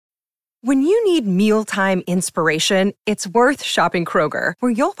When you need mealtime inspiration, it's worth shopping Kroger,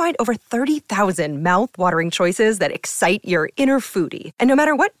 where you'll find over 30,000 mouth-watering choices that excite your inner foodie. And no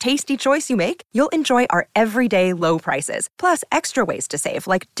matter what tasty choice you make, you'll enjoy our everyday low prices, plus extra ways to save,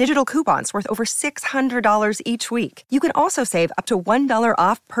 like digital coupons worth over $600 each week. You can also save up to $1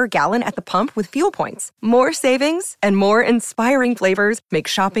 off per gallon at the pump with fuel points. More savings and more inspiring flavors make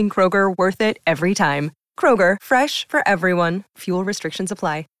shopping Kroger worth it every time. Kroger, fresh for everyone. Fuel restrictions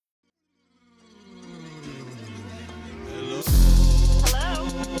apply.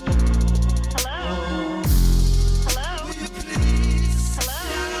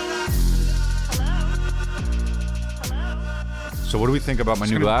 So what do we think about my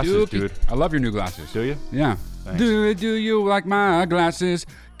new glasses, dude? I love your new glasses. Do you? Yeah. Thanks. Do you like my glasses?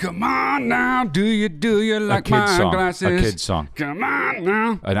 Come on now. Do you like my glasses? A kid's song. Come on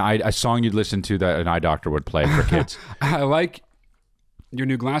now. A song you'd listen to that an eye doctor would play for kids. I like your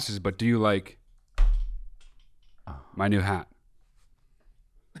new glasses, but do you like my new hat?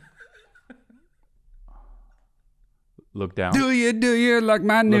 Look down. Do you like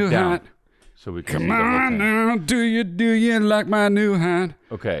my new hat? So we can Come see the whole on thing. now. Do you like my new hat?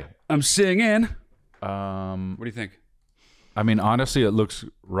 Okay. I'm singing. What What do you think? I mean, honestly, it looks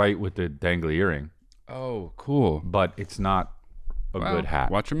right with the dangly earring, Oh, cool. but it's not a good hat.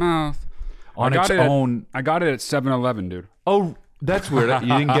 Watch your mouth. On its own. I got it at 7-Eleven, dude. Oh, that's weird. You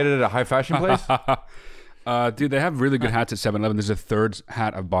didn't get it at a high fashion place? Dude, they have really good hats at 7-Eleven. There's a third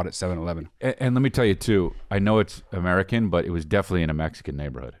hat I've bought at 7-Eleven. And let me tell you, too, I know it's American, but it was definitely in a Mexican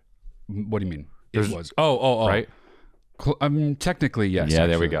neighborhood. What do you mean? There's- It was. Oh. Right? Technically, yes. Yeah,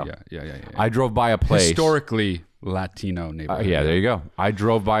 there we actually. go. Yeah. I drove by a place. Historically Latino neighborhood. Yeah, there you go. I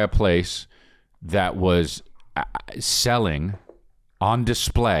drove by a place that was selling on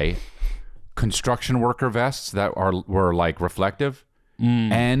display construction worker vests that were like reflective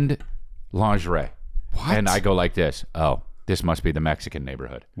and lingerie. What? And I go like this. Oh, this must be the Mexican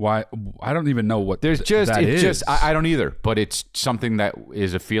neighborhood. Why? I don't even know what There's just, that it's is. just, I don't either, but it's something that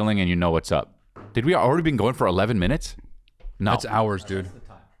is a feeling and you know what's up. Did we already been going for 11 minutes? No. That's hours, dude.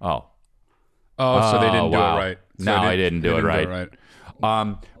 Oh. Oh, so they didn't do wow. it right. So No, I didn't do it right.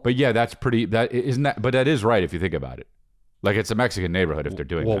 right. But yeah, that's pretty, but that is right if you think about it. Like it's a Mexican neighborhood if they're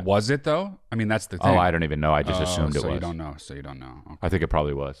doing Well, that. was it though? I mean, that's the thing. Oh, I don't even know. I just assumed it so was. you don't know. So you don't know. Okay. I think it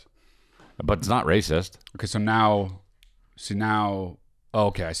probably was. But it's not racist. Okay, so now, oh,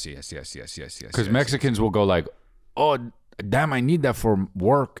 okay, I see. Because Mexicans will go like, oh, damn, I need that for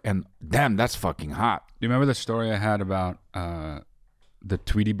work. And damn, that's fucking hot. Do you remember the story I had about the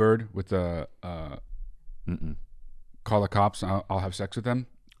Tweety bird with the call the cops, I'll have sex with them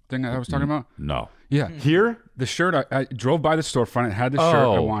thing I was talking about? No. Yeah. Here? The shirt, I drove by the storefront. It had the shirt I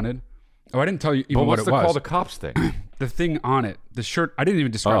Oh. wanted. Oh, I didn't tell you even But what what's it the was. call the cops thing? The thing on it, the shirt, I didn't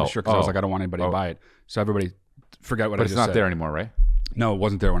even describe the shirt because I was like, I don't want anybody to buy it. So everybody forget what But I it's just not said. there anymore, right? No, it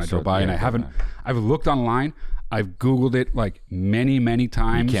wasn't there when I drove by, yeah, and I it haven't. doesn't I've looked online. I've Googled it like many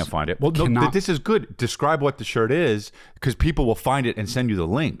times. You can't find it. Well, no, Cannot- this is good. Describe what the shirt is because people will find it and send you the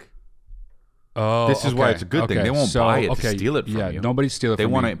link. Oh, This is why okay, it's a good thing. okay. They won't So, buy it to okay, steal it from yeah, you. nobody steal it They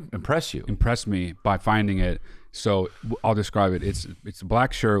from want me. to impress you. Impress me by finding it. So I'll describe it. It's a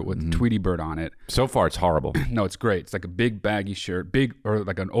black shirt with Mm-hmm. Tweety bird on it. So far, it's horrible. No, it's great. It's like a big baggy shirt, or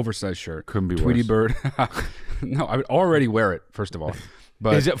like an oversized shirt. Couldn't be Tweety worse. bird. No, I would already wear it. First of all,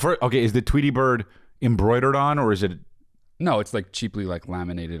 but Is it is the Tweety bird embroidered on or is it? no, it's like cheaply like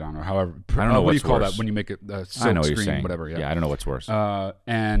laminated on or however. I don't know what do you what's call worse. that when you make it silk I know what you're screen, saying. whatever. Yeah. I don't know what's worse.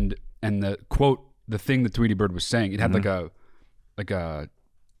 And the quote, the thing the Tweety bird was saying, it had Mm-hmm. like a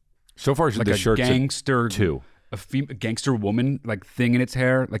so far, like the a shirt's gangster two. a gangster woman like thing in its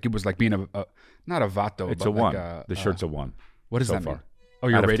hair, like it was like being a not a vato. It's but a one. Like The shirt's a one. What does so that far. mean? Oh,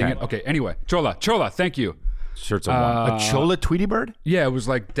 you're Out of rating 10. it? Okay. Anyway, Chola, thank you. Shirt's a one. A Chola Tweety bird? Yeah, it was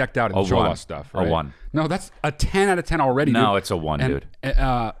like decked out in A Chola one. stuff. A Right? one. No, that's a 10 out of 10 already. No, dude. it's a one, And, dude.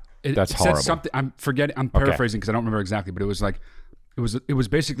 It That's said horrible. something. I'm forgetting. I'm paraphrasing because I don't remember exactly, but it was like, it was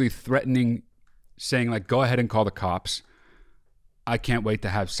basically threatening, saying like, go ahead and call the cops. I can't wait to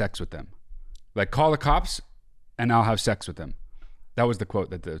have sex with them. Like, call the cops, and I'll have sex with them. That was the quote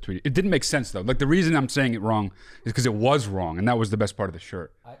that the tweet. It didn't make sense though. Like the reason I'm saying it wrong is because it was wrong, and that was the best part of the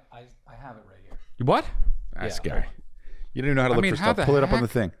shirt. I have it right here. What? This Yeah. guy. You don't even know how to look mean, for how stuff. the Pull it up on heck? the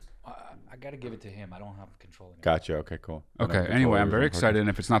thing. I got to give it to him. I don't have control anymore. Gotcha. Okay, cool. I don't Okay. control Anyway, I'm yours very on purpose. excited, and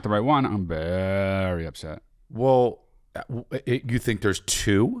if it's not the right one, I'm very upset. Well, you think there's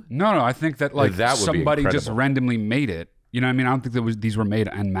two? No, I think that like That would be somebody just incredible. randomly made it. You know what I mean? I don't think these were made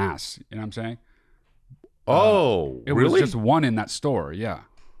en masse. You know what I'm saying? Oh, It really? was just one in that store. Yeah.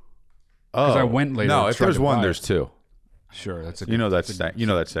 oh, I went later No, to if try there's to one, buy it. there's two. Sure, that's a You know that saying. You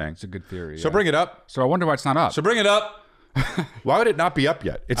know that saying. It's a good theory. So yeah. bring it up. So I wonder why it's not up. So bring it up. Why would it not be up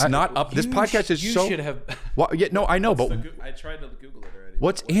yet? It's not up. This podcast is you so. should have. Well, yeah, no, I know, but I tried to Google it already.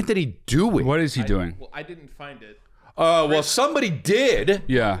 what's Anthony doing? What is he doing? Well, I didn't find it. Well, somebody did.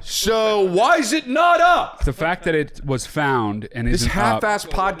 Yeah. So why is it not up? The fact that it was found and This isn't up half-ass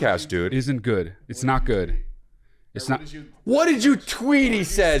podcast, dude. isn't good. It's not good. It's not. What did you tweet? He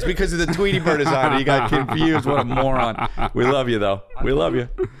says because of the Tweety Bird is on it. He got confused. What a moron. We love you though. We love you.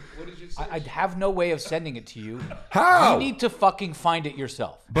 I have no way of sending it to you. How? You need to fucking find it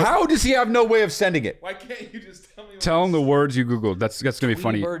yourself. How does he have no way of sending it? Why can't you just tell me? Tell him the words you googled. That's gonna be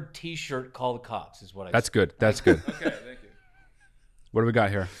funny. Bird T-shirt, call the cops is what I. That's good. That's good. Okay, thank you. What do we got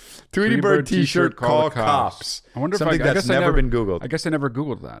here? Tweety Bird T-shirt, call cops. I wonder Something if I that's guess I never been Googled. I guess I never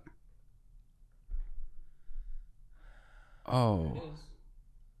Googled that. Oh.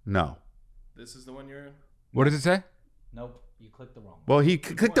 No. This is the one you're. What does it say? Nope, you clicked the wrong one. Well, he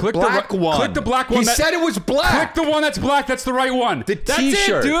clicked the Click the black ri- one. click the black one He that- said it was black. Click the one that's black. That's the right one. The That's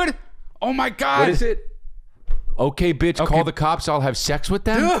T-shirt. it, dude. Oh my god. What is it? Okay, bitch, Okay. call the cops. I'll have sex with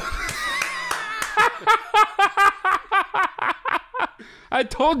them. I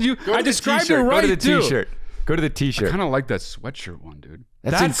told you. Go I to the described it T-shirt. right Go to the too. T-shirt. Go to the T-shirt. I kind of like that sweatshirt one, dude.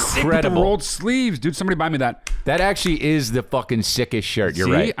 That's sick with incredible. the rolled sleeves, dude. Somebody buy me that. That actually is the fucking sickest shirt. You're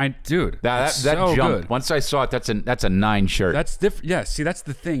See? right. Dude. That that's that so jumped. good. Once I saw it, that's a 9 shirt. That's different. Yeah. See, that's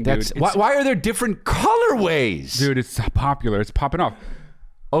the thing, dude. That's why are there different colorways? Dude, it's popular. It's popping off.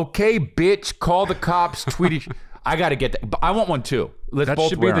 Okay, bitch, call the cops. Tweety. I gotta get that. But I want one too. Let's That both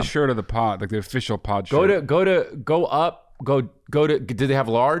should be wear the them. shirt of the pod, like the official pod Go shirt. go to. Did they have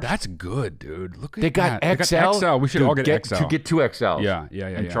large? That's good, dude. Look at They got that. XL. They got XL. We should Dude, all get XL. To get 2 XLs. Yeah,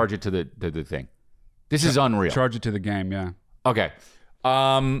 And yeah. charge it to the thing. This is unreal. Charge it to the game, yeah. Okay.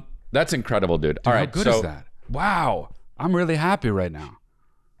 That's incredible, dude. All How right. good so is that? Wow. I'm really happy right now.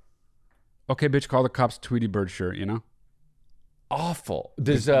 Okay, bitch, call the cops Tweety Bird shirt, you know? awful.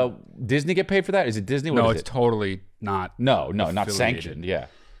 Does Disney get paid for that? Is it Disney? What No, is it's it? totally not. No, not affiliated. sanctioned. Yeah.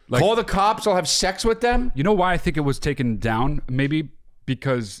 Like- Call the cops. I'll have sex with them. You know why I think it was taken down? Maybe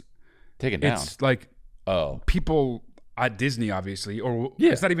because Take it down. it's like Oh. people at Disney, obviously, or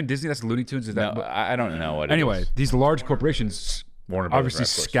Yeah. it's not even Disney. That's Looney Tunes. Is that? No, I don't know what. it Anyway, is. these large corporations Warner Brothers, obviously right,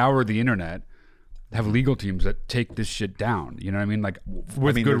 of course. scour the internet, have legal teams that take this shit down. You know what I mean? Like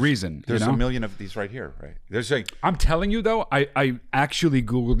with good there's- reason. There's you know? a million of these right here, right? There's like I'm telling you though, I actually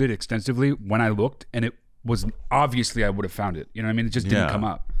Googled it extensively when I looked, and it was obviously I would have found it. You know what I mean? It just didn't come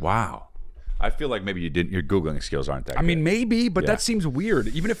up. Wow. I feel like maybe you didn't. Your googling skills aren't that. I mean, good. maybe, but Yeah. that seems weird.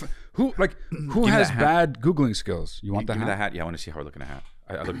 Even if who me has that hat. bad googling skills? You want Give me the that hat? hat. Yeah, I want to see how I look in a hat.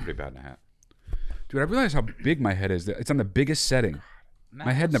 I look pretty bad in a hat. Dude, I realize how big my head is. It's on the biggest setting.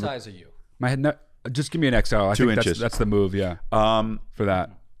 My head What never. size are you? My head. Just give me an XL. I 2 think inches. That's the move. Yeah. For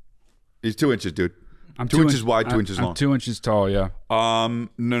that. He's 2 inches, dude. I'm 2 inches wide, 2 inches I'm long. 2 inches tall. Yeah.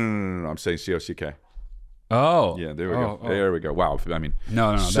 No. I'm saying COCK. Oh. Yeah, there we go. Oh. There we go. Wow. I mean,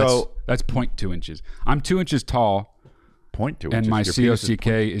 No. So that's 0.2 inches. I'm 2 inches tall, 0.2 and inches. my Your penis is COCK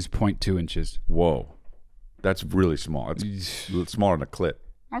is 0.2 inches. Whoa, that's really small. It's smaller than a clit.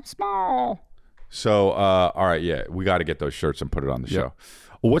 I'm small. So, all right, yeah, we got to get those shirts and put it on the show.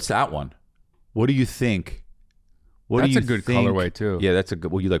 Well, what's that one? What do you think? That's a good colorway, too. Yeah, that's a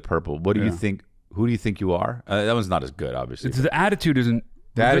good. Well, you like purple. What do you Yeah. think? Who do you think you are? That one's not as good, obviously. The attitude isn't.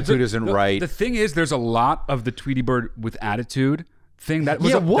 The attitude isn't right. The thing is, there's a lot of the Tweety Bird with attitude thing that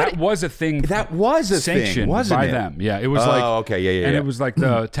was Yeah, that was a thing. That was a thing, sanctioned wasn't by it? them. Yeah, it was Oh, like okay, yeah, and yeah. it was like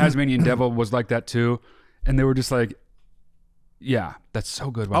the Tasmanian Devil was like that too, and they were just like, yeah, that's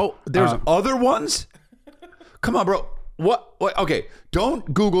so good. Wow. Oh, there's other ones? Come on, bro. What? Okay,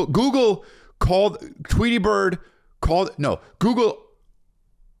 don't Google. Google called Tweety Bird. Google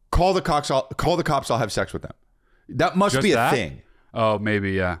call the cops. Call the cops. I'll have sex with them. That must Just be a that? thing. Oh,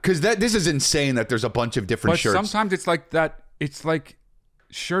 maybe yeah. Because this is insane that there's a bunch of different But shirts. sometimes it's like that. It's like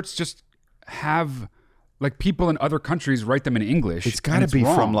shirts just have like people in other countries write them in English. It's and got to be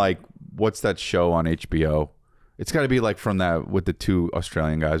wrong. from like what's that show on HBO? It's got to be like from that with the 2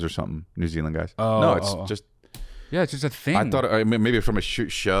 Australian guys or something, New Zealand guys. No, it's just. yeah, it's just a thing. I thought maybe from a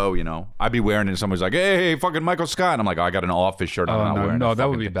show, you know. I'd be wearing it and somebody's like, hey, fucking Michael Scott. And I'm like, oh, I got an Office shirt. I'm not wearing no, a that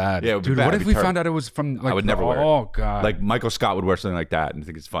would fucking be thing. bad. Yeah, it would Dude, be bad. what It'd if be we terrible. found out it was from like I would never wear it. Oh god. Like Michael Scott would wear something like that and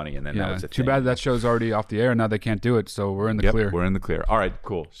think it's funny. And then that yeah, was a too thing. bad that show's already off the air. Now they can't do it, so we're in the Yep, clear. we're in the clear. All right,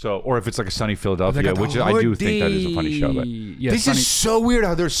 cool. So, or if it's like a Sunny Philadelphia, got the which I do think that is a funny show. But hoodie. Yeah, this Sunny- is so weird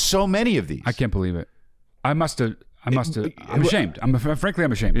how there's so many of these. I can't believe it. I must have. I'm ashamed. Frankly,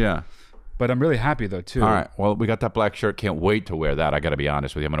 I'm ashamed. Yeah. But I'm really happy though too. All right. Well, we got that black shirt. Can't wait to wear that. I got to be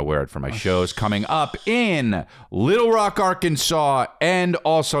honest with you. I'm going to wear it for my shows coming up in Little Rock, Arkansas, and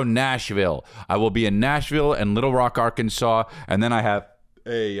also Nashville. I will be in Nashville and Little Rock, Arkansas, and then I have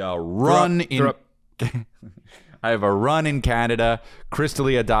a run in. I have a run in Canada,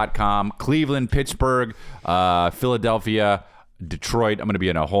 Crystalia.com, Cleveland, Pittsburgh, Philadelphia, Detroit. I'm going to be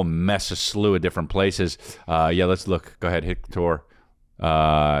in a whole mess, a slew of different places. Yeah, let's look. Go ahead, hit the tour.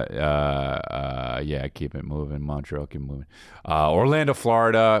 Yeah, keep it moving. Montreal, keep it moving. Orlando,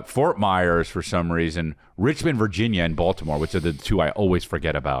 Florida, Fort Myers for some reason, Richmond, Virginia, and Baltimore, which are the two I always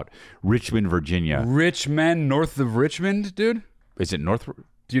forget about. Richmond, Virginia. Richmond, north of Richmond, dude. Is it north?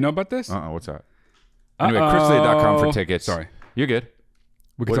 Do you know about this? What's that? Anyway, Crystalia.com for tickets. Sorry. You're good.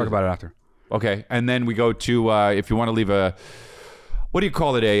 We can talk about it after. Okay, and then we go to if you want to leave a. What do you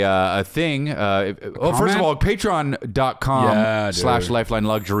call it? A thing? First of all, patreon.com/Lifeline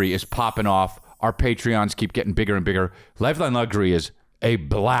Luxury is popping off. Our Patreons keep getting bigger and bigger. Lifeline Luxury is a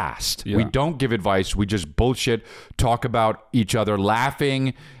blast. Yeah. We don't give advice. We just bullshit, talk about each other,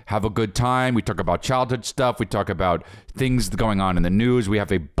 laughing, have a good time. We talk about childhood stuff. We talk about things going on in the news. We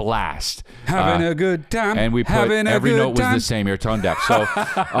have a blast. Having a good time. And we put every note was the same. You're tone deaf. So,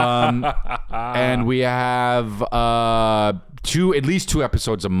 and we have at least two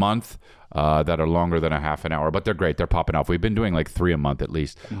episodes a month that are longer than a half an hour, but they're great. They're popping off. We've been doing like 3 a month at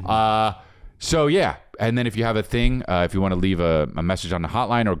least. So yeah, and then if you have a thing, if you want to leave a message on the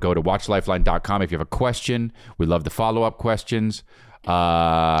hotline or go to watchlifeline.com if you have a question, we love the follow-up questions.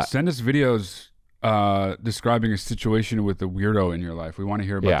 Send us videos describing a situation with the weirdo in your life. We want to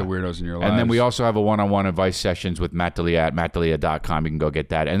hear about the weirdos in your life. And then we also have a one-on-one advice sessions with Matt D'Elia at mattdelia.com. You can go get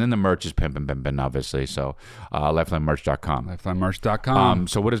that. And then the merch is pimpin', obviously. So lifelinemerch.com. Lifelinemerch.com.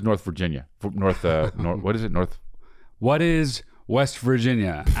 So what is North Virginia? What is it? What is West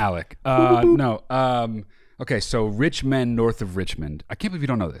Virginia, Alec? No. Okay, so Richmond, north of Richmond. I can't believe you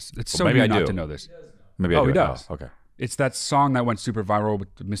don't know this. It's so maybe weird I not do. to know this. Maybe I do. He does. Oh, okay. It's that song that went super viral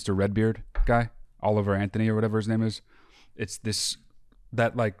with Mr. Redbeard guy, Oliver Anthony or whatever his name is. It's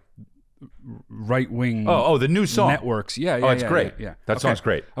that like right wing. Oh, the new song. Networks. Yeah. It's great. Yeah. That song's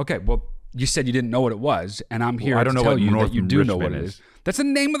great. Okay. Well, you said you didn't know what it was, and I'm here I don't to know tell what you North that you do know what Richmond it is. is. That's the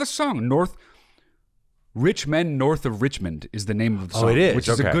name of the song. Richmond, north of Richmond is the name of the song. it is? Which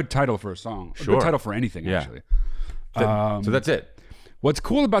is a Okay. good title for a song. A Sure. good title for anything, Yeah. actually. So that's it. What's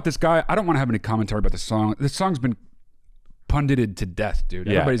cool about this guy, I don't want to have any commentary about the song. This song's been pundited to death, dude.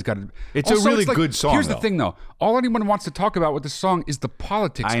 Yeah. Everybody's got it. It's a really good song, Here's though. the thing, though. All anyone wants to talk about with the song is the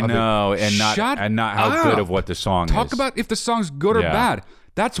politics I of know, it. and not Shut how up. good of what the song is. Talk about if the song's good or Yeah. bad.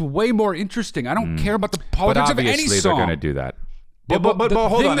 That's way more interesting. I don't care about the But politics of any obviously song. they're going to do that. Yeah, But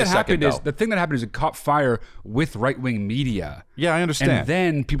hold on a second, though. The thing that happened is it caught fire with right-wing media. Yeah, I understand. And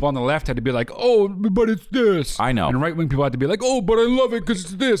then people on the left had to be like, oh, but it's this. I know. And right-wing people had to be like, oh, but I love it because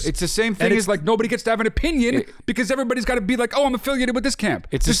it's this. It's the same thing And it's as- like nobody gets to have an opinion because everybody's got to be like, oh, I'm affiliated with this camp.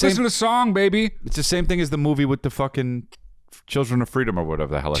 It's the Just same- listen to the song, baby. It's the same thing as the movie with the fucking Children of Freedom or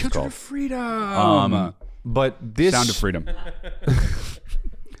whatever the hell it's Children called. of Freedom. But this Sound of Freedom.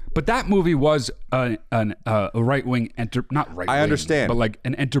 But that movie was a right-wing, not right-wing. I understand. But like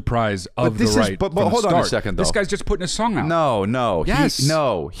an enterprise But of this the is- right. but from the hold on a start. second, This though. guy's just putting a song out. No. Yes.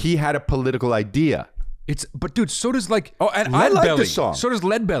 He had a political idea. But dude, so does like and I like Leadbelly. the song. So does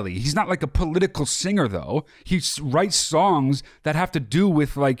Leadbelly. He's not like a political singer though. He writes songs that have to do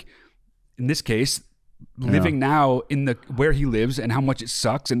with like, in this case, living now in the where he lives and how much it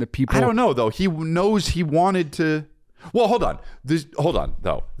sucks and the people. I don't know though. He knows he wanted to. Well, hold on. Hold on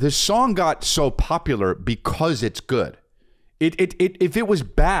though. This song got so popular because it's good. If it was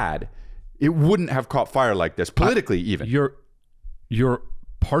bad, it wouldn't have caught fire like this politically. Even You're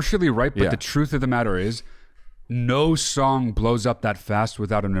partially right, but Yeah. the truth of the matter is, no song blows up that fast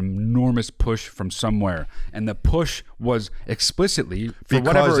without an enormous push from somewhere, and the push was explicitly, for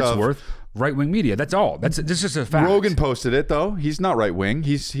whatever Because it's of- worth, right-wing media. That's all. This is just a fact. Rogan posted it though. He's not right wing.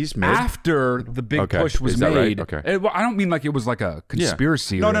 He's mid. After the big Okay. push was Is that right? made. Okay. Well, I don't mean like it was like a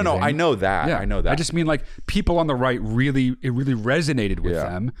conspiracy. No, or no, no. anything. I know that. Yeah. I know that. I just mean like people on the right it really resonated with Yeah.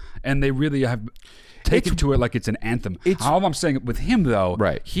 them, and they really have taken to it like it's an anthem. All I'm saying with him though,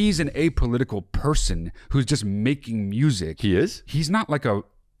 Right. he's an apolitical person who's just making music. He is? He's not like an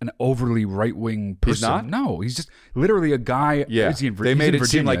overly right-wing person. not? No, he's just literally a guy. Yeah. Is he in, They he's made in it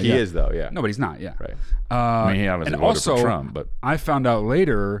seem Virginia, like he yeah. is, though, yeah. No, but he's not. Yeah. Right. I mean, he obviously and voted also, for Trump, but I found out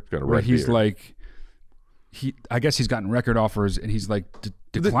later got a where red he's beard. like, I guess he's gotten record offers and he's like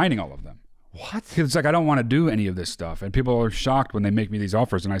declining all of them. what? It's like, I don't want to do any of this stuff. And people are shocked when they make me these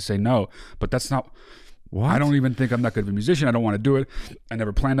offers and I say no, but that's not What? I don't even think I'm that good of a musician. I don't want to do it. I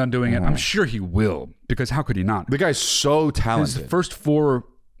never planned on doing it. I'm sure he will, because how could he not? The guy's so His talented. first 4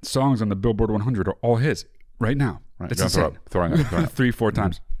 songs on the Billboard 100 are all his right now. Right, That's go throw insane. up, throwing up. 3-4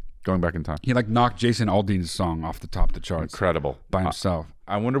 times. Going back in time. He like knocked Jason Aldean's song off the top of the charts Incredible. by himself.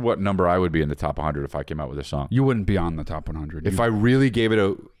 I wonder what number I would be in the top 100 if I came out with a song. You wouldn't be on the top 100. If I really gave it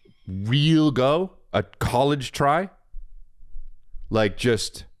a real go, a college try, like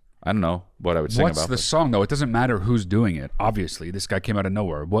just, I don't know what I would sing What's about. the song though? It doesn't matter who's doing it. Obviously, this guy came out of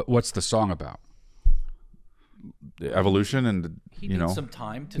nowhere. What's the song about? Evolution and, He you needs know. some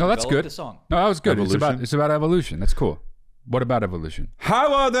time to No, that's develop good. the song. No, that was good. Evolution? It's about evolution. That's cool. What about evolution?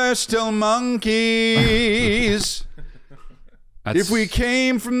 How are there still monkeys if we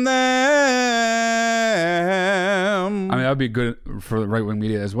came from them? I mean, that would be good for the right wing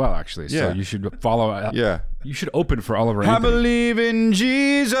media as well, actually. So Yeah. you should follow. Yeah. You should open for Oliver I Anthony. believe in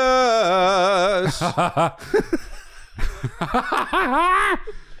Jesus.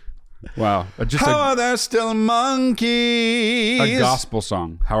 Wow. Just How are there still monkeys? a gospel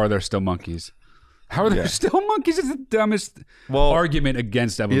song. How are there still monkeys? How are there still monkeys? Is the dumbest argument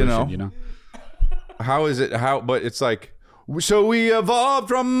against evolution, you know? How is it? But it's like, so we evolved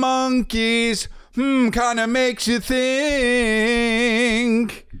from monkeys. Kind of makes you think.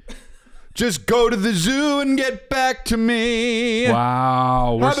 Just go to the zoo and get back to me.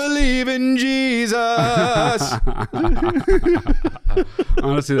 Wow. I believe in Jesus.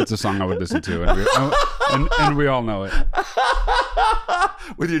 Honestly, that's a song I would listen to. And we all know it.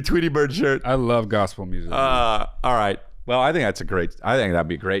 With your Tweety Bird shirt. I love gospel music. All right. Well, I think that'd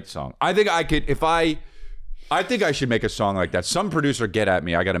be a great song. I think I could, I think I should make a song like that. Some producer get at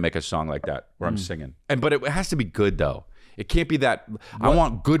me. I got to make a song like that where I'm singing. But it has to be good though. It can't be that. I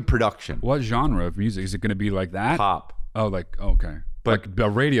want good production. What genre of music? Is it going to be like that? Pop. Oh, okay. But- like a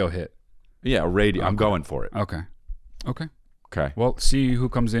radio hit. Yeah, radio. I'm going for it. Okay. Okay. Well, see who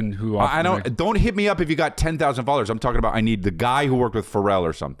comes in, who off. I don't hit me up if you got 10,000 followers. I'm talking about I need the guy who worked with Pharrell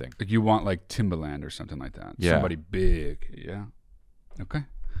or something. Like you want like Timbaland or something like that. Yeah. Somebody big. Yeah. Okay.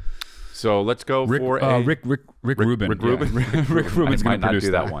 So let's go for Rick Rubin. Rick Rubin. Yeah. Rick Rubin's I going might to not produce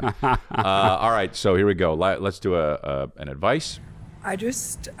do that one. All right, so here we go. Let's do an advice. I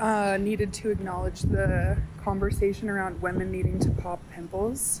just needed to acknowledge the conversation around women needing to pop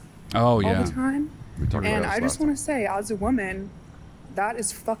pimples Oh all yeah. the time. talked about And this I just last want to say, as a woman, that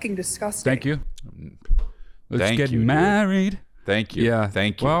is fucking disgusting. Thank you. Let's Thank get you, dude. married. Thank you. Yeah.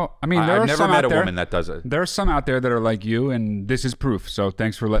 Thank you. Well, I mean, there I've are never some met out a there- woman that does it. There are some out there that are like you, and this is proof. So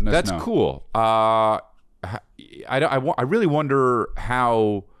thanks for letting us That's know. cool. I really wonder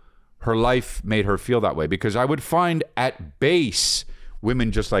how her life made her feel that way, because I would find at base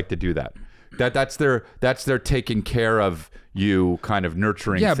women just like to do that. That's their taking care of you kind of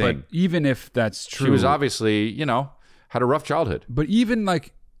nurturing Yeah, thing. but even if that's true, She was obviously, had a rough childhood. But even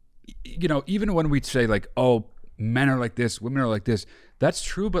like, even when we say like, oh, men are like this, women are like this, that's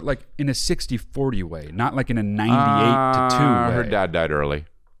true, but like in a 60-40 way, not like in a 98-2 way. Her dad died early.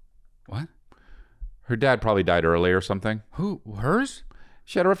 What? Her dad probably died early or something. Who? Hers?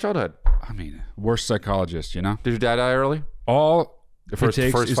 She had a rough childhood. I mean, worst psychologist, Did your dad die early? All The first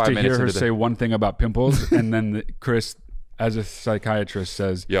it takes is 5 to minutes hear her into the- say one thing about pimples, and then Chris, as a psychiatrist,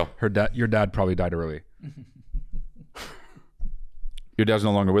 says, Yo. your dad probably died early. Your dad's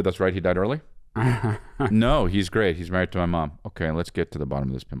no longer with us, right? He died early? No, he's great. He's married to my mom. Okay, let's get to the bottom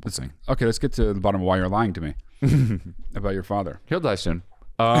of this pimple thing. Okay, let's get to the bottom of why you're lying to me about your father. He'll die soon.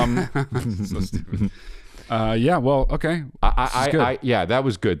 So stupid. Yeah, well, okay. This is good. Yeah, that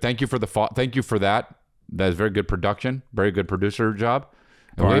was good. Thank you for thank you for that. That is very good production. Very good producer job.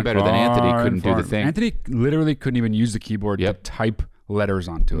 Way better than Anthony couldn't do the thing. Anthony literally couldn't even use the keyboard to type letters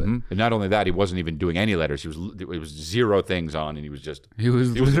onto it. And not only that, he wasn't even doing any letters. It was 0 things on, and he was just. He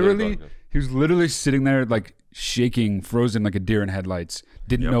was literally sitting there like shaking, frozen like a deer in headlights.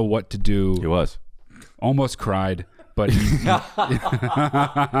 Didn't know what to do. He was. Almost cried, but he,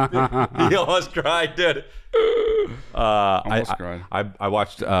 He almost cried, dude. Almost cried. I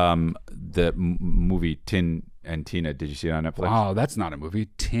watched the movie Tin and Tina. Did you see it on Netflix? Wow, that's not a movie.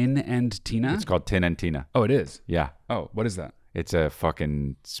 Tin and Tina? It's called Tin and Tina. Oh, it is? Yeah. Oh, what is that? It's a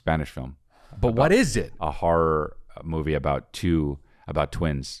fucking Spanish film. But what is it? A horror movie about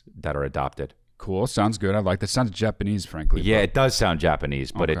twins that are adopted. Cool. Sounds good. I like that. Sounds Japanese, frankly. Yeah, it does sound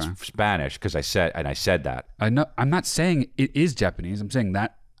Japanese, but Okay. it's Spanish because I said that. I know. I'm not saying it is Japanese. I'm saying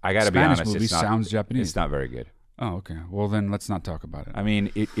that I got to be Spanish honest. movie It's not, sounds Japanese. It's not very good. Oh, okay. Well, then let's not talk about it. I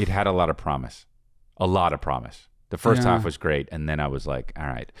mean, it had a lot of promise. A lot of promise. The first Yeah. half was great, and then I was like, all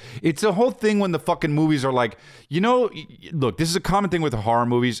right. It's a whole thing when the fucking movies are like, look, this is a common thing with horror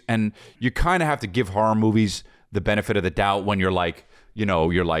movies, and you kind of have to give horror movies the benefit of the doubt when you're like,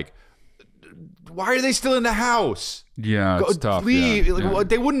 you're like, why are they still in the house? Yeah, it's tough. Leave. Yeah, Like, yeah.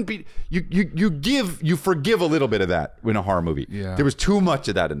 They wouldn't be. You forgive a little bit of that in a horror movie. Yeah. There was too much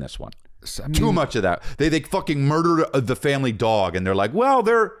of that in this one. I mean, Too much of that. They fucking murdered the family dog, and they're like, well,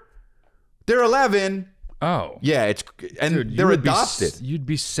 they're 11. Oh. Yeah, Dude, they're you'd be adopted. you'd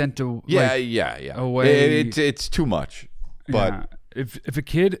be sent to Yeah, like, yeah. away. It's too much. But yeah. If a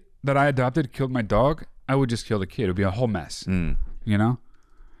kid that I adopted killed my dog, I would just kill the kid. It would be a whole mess. You know?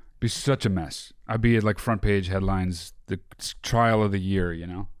 Be such a mess. I'd be at like front page headlines, the trial of the year,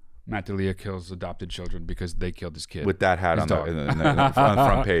 Matt D'Elia kills adopted children because they killed his kid. with that hat His on the, dog. in the, on the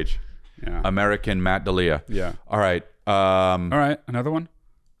front page, Yeah. American Matt D'Elia. Yeah. All right. All right, another one.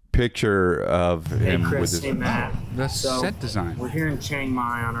 Picture of Hey him with Chris, his. hey Matt. The So, set design. We're here in Chiang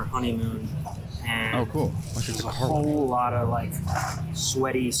Mai on our honeymoon, and Oh, cool. there's a whole lot of like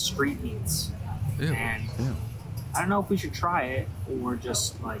sweaty street meats. Ew. And I don't know if we should try it or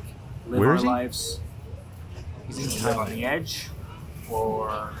just like live Where our is he? lives. Live on the edge,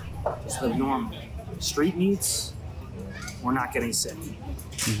 or just live normal. Street meats, we're not getting sick.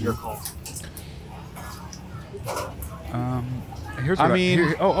 Your call. Here's I what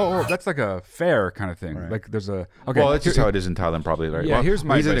mean- oh, that's like a fair kind of thing. Like there's a okay. Well, that's just here- how it is in Thailand, probably. Right? Yeah, Well, here's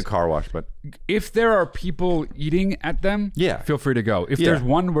my He's in a advice. car wash, but If there are people eating at them, Yeah. feel free to go. If Yeah. there's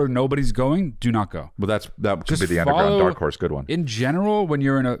one where nobody's going, do not go. that could Just be the underground follow- dark horse. Good one. In general, when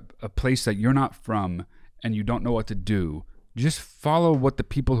you're in a place that you're not from and you don't know what to do, just follow what the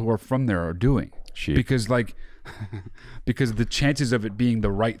people who are from there are doing. Sheep. Because because the chances of it being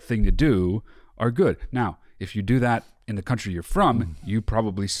the right thing to do are good. Now, if you do that in the country you're from, you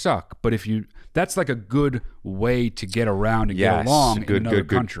probably suck. But that's like a good way to get around and get along in another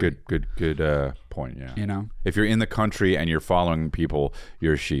country. Good point. Yeah. You know? If you're in the country and you're following people,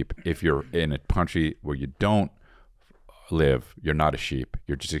 you're a sheep. If you're in a country where you don't live, you're not a sheep.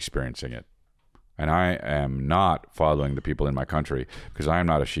 You're just experiencing it. And I am not following the people in my country because I am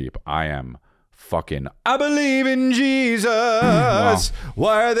not a sheep. I am fucking. I believe in Jesus.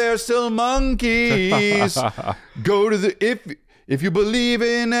 Why are there still monkeys? Go to the if you believe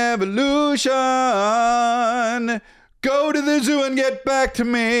in evolution, go to the zoo and get back to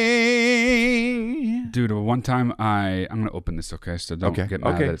me. Dude, one time I'm going to open this, okay? So don't get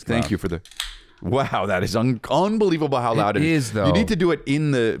mad that it's Thank loud. you for the. Wow, that is unbelievable how loud it is, though. You need to do it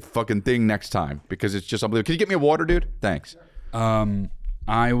in the fucking thing next time because it's just unbelievable. Can you get me a water, dude? Thanks. I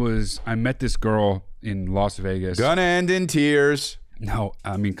met this girl in Las Vegas. Gonna end in tears. No,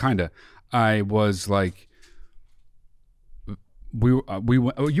 I mean, kind of. I was like, we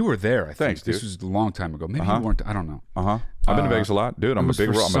went. Oh, you were there. I think. Thanks, This dude. was a long time ago. Maybe you weren't. I don't know. I've been to Vegas a lot, dude. I'm a was big,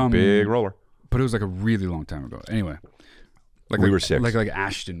 for I'm a some- big roller. But it was like a really long time ago. Anyway, like We were 6. Like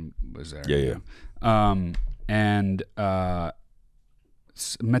Ashton was there. Yeah. And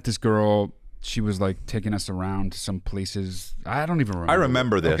met this girl. She was like taking us around to some places. I don't even remember. I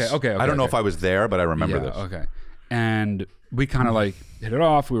remember this. Okay. I don't know if I was there, but I remember Yeah, this. okay. And we kind of like hit it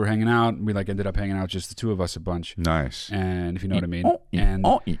off. We were hanging out. We like ended up hanging out just the two of us a bunch. Nice. And if you know what I mean. And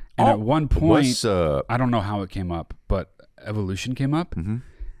at one point, What's up? I don't know how it came up, but evolution came up. Mm-hmm.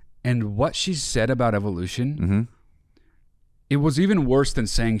 And what she said about evolution, it was even worse than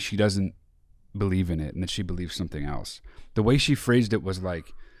saying she doesn't believe in it and that she believes something else. The way she phrased it was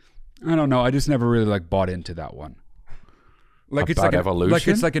like, I don't know. I just never really like bought into that one. Like it's About like evolution? like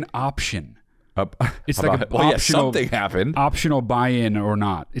it's like an option. It's like an well, yeah, optional, something happened. optional buy-in or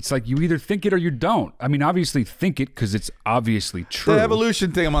not. It's like you either think it or you don't. I mean, obviously think it because it's obviously true. The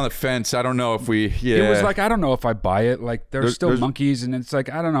evolution thing, I'm on the fence. I don't know if we. Yeah. It was like, I don't know if I buy it. Like there's still there's- monkeys, and it's like,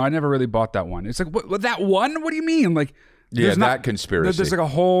 I don't know. I never really bought that one. It's like, what that one? What do you mean? Like, Yeah, there's that conspiracy. There's like a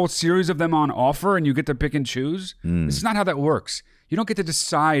whole series of them on offer, and you get to pick and choose. Hmm. This is not how that works. You don't get to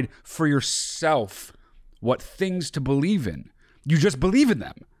decide for yourself what things to believe in. You just believe in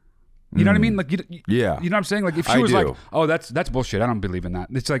them. You know what I mean? Like, Yeah. You know what I'm saying? Like, if she I was like, do. "Oh, that's bullshit. I don't believe in that."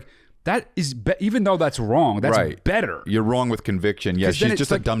 It's like that is even though that's wrong. That's right. better. You're wrong with conviction. Yeah, 'Cause then she's it's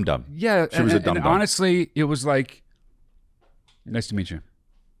just a like- dum dum. Yeah, She was a dum and dum. honestly, it was like, nice to meet you.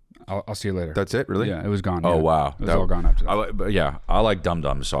 I'll see you later. That's it, really? Yeah, it was gone. Oh yeah. wow, it was all gone after that. But yeah, I like dum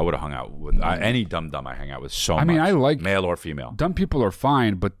dums, so I would have hung out with any dum dum I hang out with. So I mean, much. I like- male or female. Dumb people are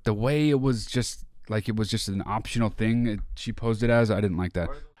fine, but the way it was just like it was just an optional thing she posed it as, I didn't like that.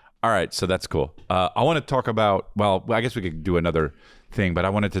 All right, so that's cool. I want to talk about. Well, I guess we could do another thing, but I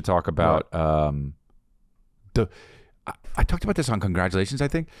wanted to talk about I talked about this on Congratulations. I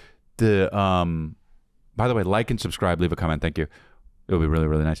think the By the way, like and subscribe. Leave a comment. Thank you. It would be really,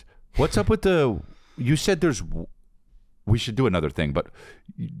 really nice. What's up with you said there's, we should do another thing, but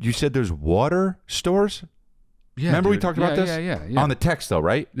you said there's water stores? Yeah, Remember we dude. talked about this? Yeah. On the text though,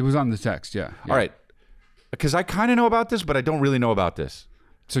 right? It was on the text, yeah. All right. Because I kind of know about this, but I don't really know about this.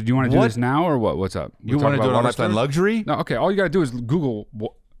 So do you want to do this now or what? What's up? You want to do it on Lifestyle stores? Luxury? No, okay. All you got to do is Google.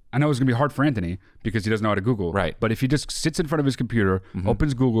 I know it's going to be hard for Anthony because he doesn't know how to Google. Right. But if he just sits in front of his computer,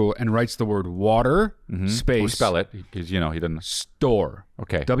 opens Google, and writes the word water, space. We'll spell it because, he doesn't. Store.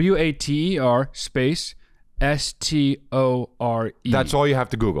 Okay. WATER space STORE. That's all you have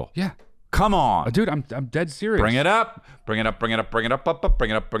to Google. Yeah. Come on. Dude, I'm dead serious. Bring it up. Bring it up. Bring it up. Bring it up. Up.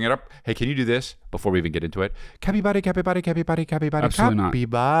 Bring it up. Bring it up. Hey, can you do this before we even get into it? Capybara, capybara, capybara, capybara, Absolutely not.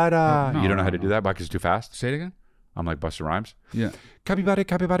 capybara. No, you don't know how to do that because it's too fast? Say it again? I'm like Busta Rhymes. Yeah. Capybara,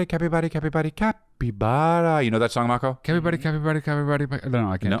 capybara, capybara, capybara, capybara. You know that song, Mako? Capybara, capybara, capybara. I don't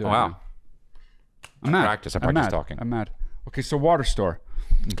know. I can't No. do it. Wow. I'm mad. I practice mad. talking. I'm mad. Okay, so water store.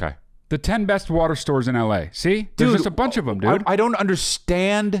 Okay. The 10 best water stores in LA. See? There's just a bunch of them, dude. I don't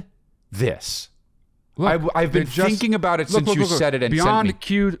understand this. Look, I've been they're just- thinking about it look, since you look. said it and Beyond sent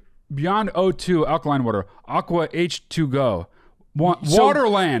me. Beyond O2 alkaline water, Aqua H2Go,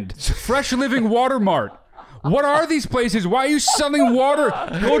 Waterland, Fresh Living Water Mart. What are these places? Why are you selling water?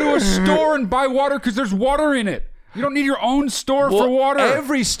 Go to a store and buy water because there's water in it. You don't need your own store for water.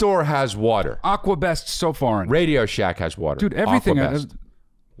 Every store has water. Aqua Best so foreign. Radio Shack has water. Dude, everything. Aquabest.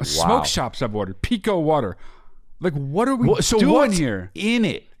 Smoke shops have water. Pico water. Like, what are we So doing what's here? in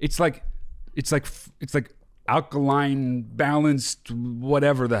it? It's like alkaline, balanced,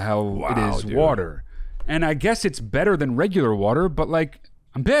 whatever the hell it is, dude. water. And I guess it's better than regular water, but like,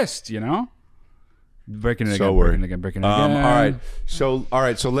 I'm pissed, Breaking it again, breaking it again, breaking it again. All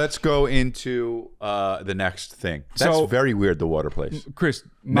right. So let's go into the next thing. That's very weird. The water place. Chris,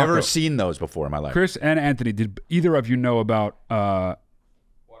 Never Mako, seen those before in my life. Chris and Anthony, did either of you know about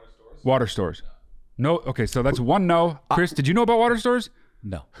water stores? No. Okay, so that's one no. Chris, did you know about water stores?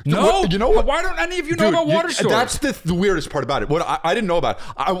 No. No. You know what? Why don't any of you know about water stores? That's the weirdest part about it. What I didn't know about.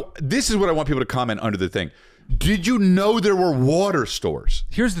 This is what I want people to comment under the thing. Did you know there were water stores?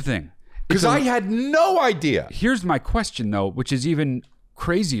 Here's the thing. Because I had no idea. Here's my question, though, which is even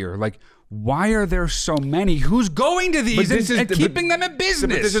crazier. Like, why are there so many? Who's going to these and keeping them in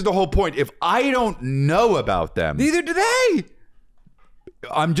business? But this is the whole point. If I don't know about them, Neither do they.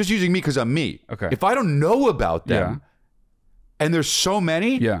 I'm just using me because I'm me. Okay. If I don't know about them, and there's so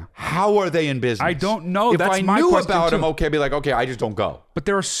many, how are they in business? I don't know. If That's I my knew question, about too. them, okay, I'd be like, okay, I just don't go. But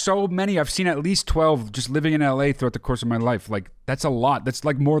there are so many. I've seen at least 12 just living in LA throughout the course of my life. Like, that's a lot. That's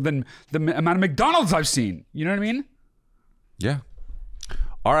like more than the amount of McDonald's I've seen. You know what I mean? Yeah.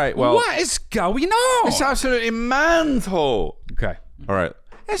 All right. Well, What is going on? it's absolutely mental. Okay. All right.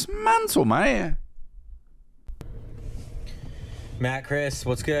 It's mental, man. Matt, Chris,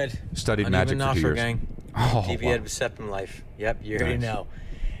 what's good? Studied magic for 2 years. Gang. Oh, TV wow. Ed Septum Life. Yep, you already know.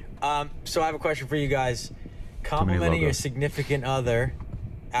 So I have a question for you guys. Complimenting your logos. significant other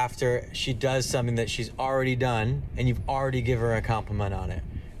after she does something that she's already done and you've already given her a compliment on it,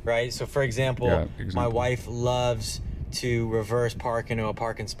 right? So for example, my wife loves to reverse park into a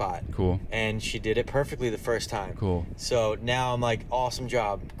parking spot. Cool. And she did it perfectly the first time. Cool. So now I'm like, awesome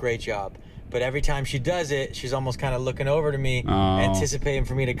job, great job. But every time she does it, she's almost kind of looking over to me, anticipating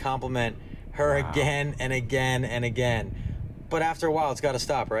for me to compliment her again and again and again. But after a while, it's got to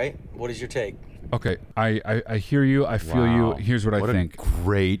stop, right? What is your take? Okay. I hear you. I feel you. Here's what I think. What a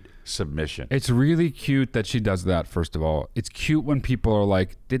great submission. It's really cute that she does that, first of all. It's cute when people are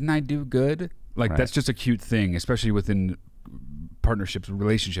like, didn't I do good? Like, that's just a cute thing, especially within partnerships,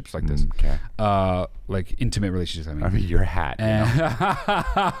 relationships like this. Okay. Like intimate relationships, I mean. I mean, your hat.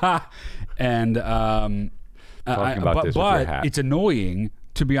 And Talking about this with your hat. it's annoying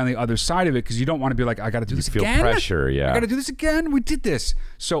to be on the other side of it because you don't want to be like, I got to do this feel again. pressure, yeah. I got to do this again. We did this.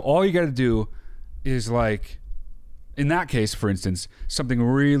 So all you got to do is like, in that case, for instance, something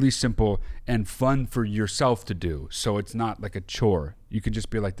really simple and fun for yourself to do. So it's not like a chore. You can just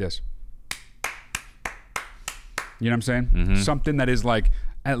be like this. You know what I'm saying? Mm-hmm. Something that is like,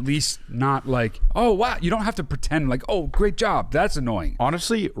 at least not like, oh, wow. You don't have to pretend like, oh, great job. That's annoying.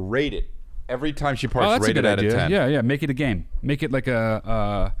 Honestly, rate it. Every time she parks, That's a rate it good out idea. of 10. Yeah. Make it a game. Make it like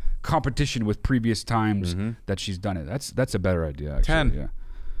a competition with previous times that she's done it. That's a better idea, actually. 10. Yeah.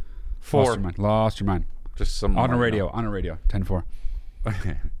 4. Lost your mind. Just some On a radio. 10-4.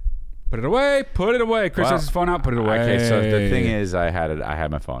 Put it away. Chris has his phone out. Put it away. Okay, so the thing is, I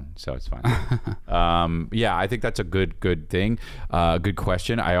had my phone, so it's fine. Yeah, I think that's a good thing. Good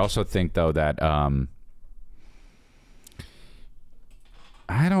question. I also think though that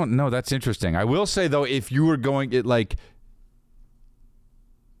I don't know. That's interesting. I will say though, if you were going it like,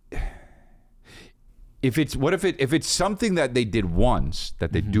 if it's something that they did once,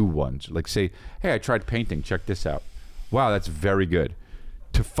 that they do once, like say, hey, I tried painting. Check this out. Wow, that's very good.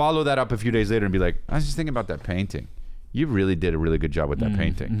 To follow that up a few days later and be like, I was just thinking about that painting. You really did a really good job with that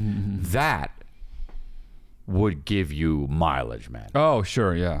painting. That would give you mileage, man. Oh,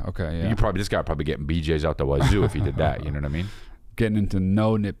 sure. Yeah. Okay. Yeah. This guy probably getting BJs out the wazoo if he did that. You know what I mean? Getting into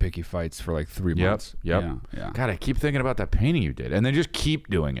no nitpicky fights for like 3 months. Yep. Yeah. God, I keep thinking about that painting you did, and then just keep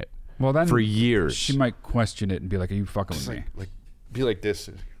doing it. Well, then for years, she might question it and be like, "Are you fucking with me?" Like, be like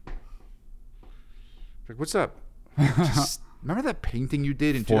this. Like, what's up? Just, remember that painting you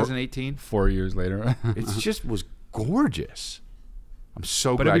did in 2018? 4 years later, it just was gorgeous. I'm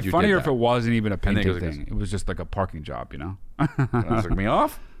so but glad it'd be you funnier did that. if it wasn't even a painting it thing. It was just like a parking job, you know. That took me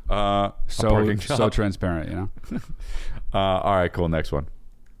off. So transparent, you know. All right, cool. Next one.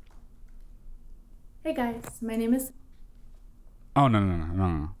 Hey guys, my name is. Oh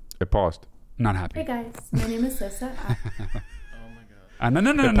no. It paused. Not happy. Hey guys, my name is Sosa. No.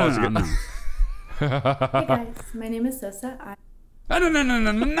 Hey guys, my name is Sosa.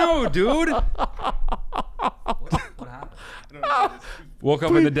 No, dude. What happened? Woke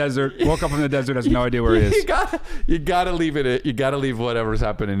up in the desert. Has no idea where he is. You gotta leave it. You gotta leave whatever's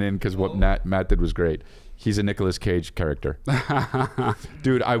happening in because what Matt did was great. He's a Nicolas Cage character.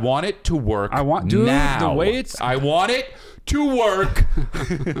 Dude, I want it to work. I want now. The way it's. I want it to work.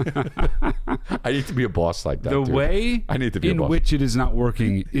 I need to be a boss like that. The dude. way I need to be a boss. in which it is not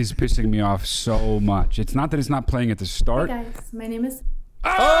working is pissing me off so much. It's not that it's not playing at the start. Hey guys, my name is.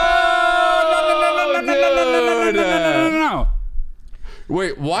 No.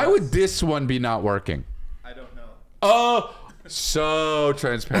 Wait, why would this one be not working? I don't know. Oh, so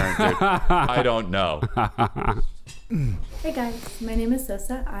transparent, dude. I don't know. Hey guys, my name is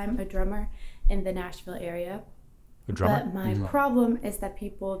Sosa. I'm a drummer in the Nashville area. A drummer? But my problem is that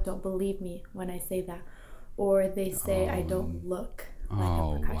people don't believe me when I say that, or they say I don't look like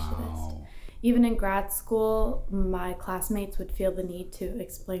a percussionist. Even in grad school, my classmates would feel the need to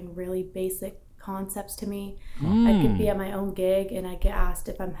explain really basic concepts to me. I could be at my own gig and I get asked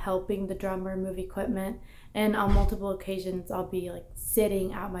if I'm helping the drummer move equipment, and on multiple occasions I'll be like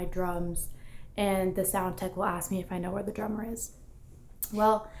sitting at my drums and the sound tech will ask me if I know where the drummer is.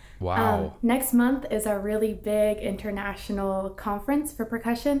 Well, next month is a really big international conference for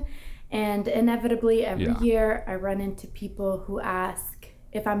percussion, and inevitably every year I run into people who ask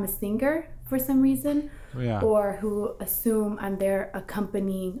if I'm a singer for some reason, or who assume I'm there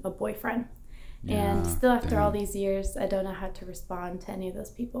accompanying a boyfriend. And still after all these years, I don't know how to respond to any of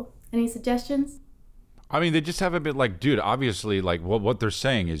those people. Any suggestions? I mean, they just haven't been like, dude, obviously, like what they're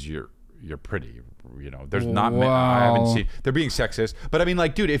saying is you're pretty, you know. There's not I haven't seen, they're being sexist, but I mean,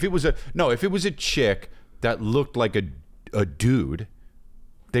 like, dude, if it was a chick that looked like a dude,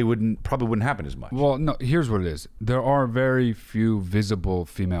 they probably wouldn't happen as much. Well, no, here's what it is. There are very few visible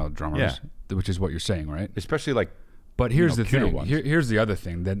female drummers, which is what you're saying, right? Especially like, but here's the thing. ones. Here's the other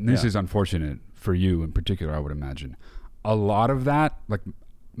thing. That this is unfortunate for you in particular, I would imagine. A lot of that, like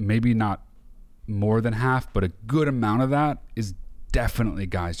maybe not more than half, but a good amount of that is definitely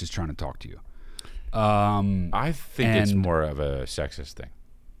guys just trying to talk to you. I think it's more of a sexist thing.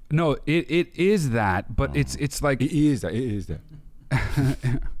 No, it is that, but it's like it is that.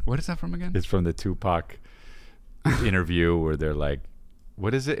 What is that from again? It's from the Tupac interview where they're like,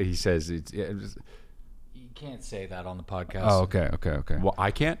 what is it? He says You can't say that on the podcast. Oh, okay. Well, I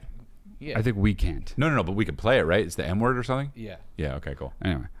can't. Yeah. I think we can't. No, but we can play it, right? It's the M word or something. Yeah. Yeah. Okay. Cool.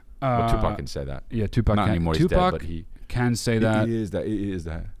 Anyway, But Tupac can say that. Yeah, Tupac not can. anymore. Tupac He's dead, but he can say that. It is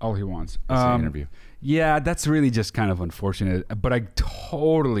that. All he wants. That's the interview. Yeah, that's really just kind of unfortunate. But I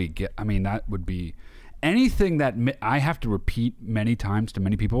totally get. I mean, that would be anything that I have to repeat many times to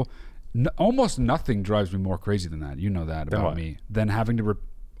many people. Almost nothing drives me more crazy than that. You know that about me. Than having to.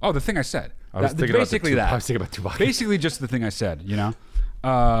 The thing I said. I was thinking about Tupac. Basically, just the thing I said. You know,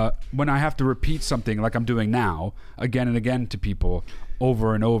 when I have to repeat something like I'm doing now again and again to people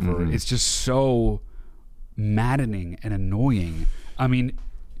over and over, it's just so maddening and annoying. I mean,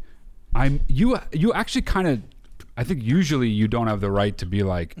 you actually kind of, I think usually you don't have the right to be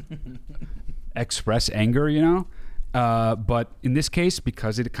like express anger, you know, but in this case,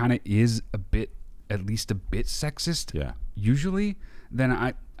 because it kind of is at least a bit sexist, usually, then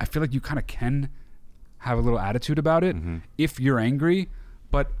I feel like you kind of can have a little attitude about it if you're angry,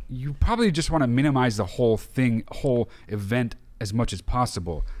 but you probably just want to minimize the whole event as much as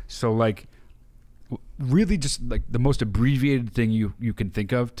possible. So like, really just like the most abbreviated thing you can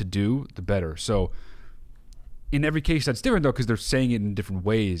think of to do, the better. So in every case that's different though, because they're saying it in different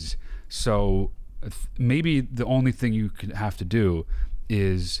ways. So maybe the only thing you could have to do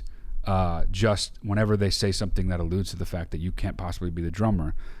is just whenever they say something that alludes to the fact that you can't possibly be the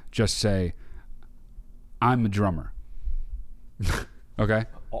drummer, just say, I'm a drummer. Okay?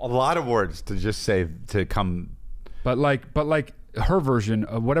 A lot of words to just say to come. But like her version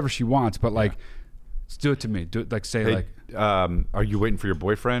of whatever she wants, but like, do it to me. Do it like, say, Hey, like, are you waiting for your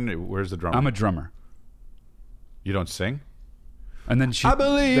boyfriend? Where's the drummer? I'm a drummer. You don't sing? And then she, I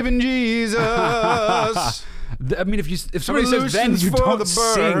believe in Jesus. I mean, if somebody says then Solutions you for don't the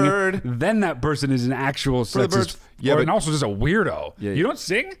bird. sing, then that person is an actual the birds. sexist, Yeah, and but- also just a weirdo. Yeah. You don't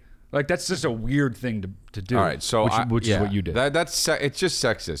sing? Like that's just a weird thing to do. All right, so which is what you did. It's just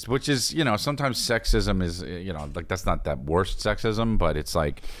sexist, which is sometimes sexism is like that's not that worst sexism, but it's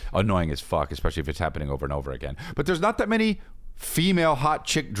like annoying as fuck, especially if it's happening over and over again. But there's not that many female hot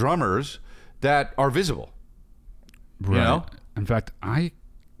chick drummers that are visible. Right. You know? In fact, I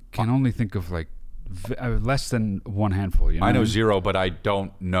can only think of like less than one handful. You know I know what mean? zero, but I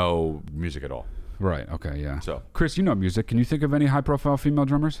don't know music at all. Right. Okay. Yeah. So, Chris, you know music. Can you think of any high-profile female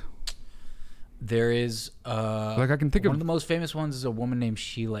drummers? There is Like I can think one of of the most famous ones is a woman named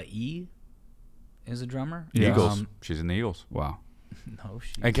Sheila E. Is a drummer. Yeah. Eagles. She's in the Eagles. Wow. No,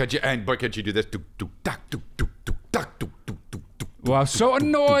 she. And can you do this? Wow, so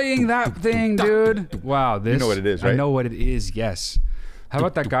annoying that thing, dude. Wow, this. You know what it is, right? I know what it is. Yes. How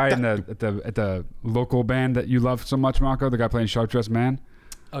about that guy in at the local band that you love so much, Marco? The guy playing Sharp Dressed Man.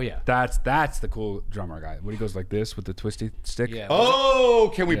 Oh yeah. That's the cool drummer guy. When he goes like this with the twisty stick. Yeah.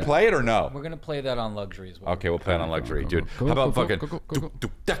 Oh, can we Yeah. play it or no? We're gonna play that on Luxury as well. Okay, we'll play it on Luxury, dude. Go, How about go, fucking? go, go, go,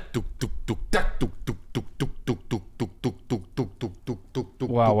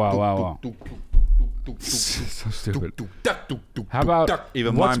 Wow. So stupid. How about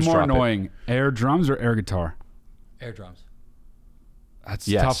Even what's mimes more drop it. annoying, air drums or air guitar? Air drums. That's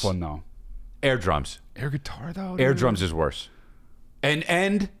Yes. a tough one though. Air drums. Air guitar though. Air dude? drums is worse. And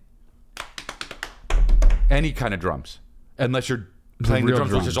any kind of drums, unless you're playing the real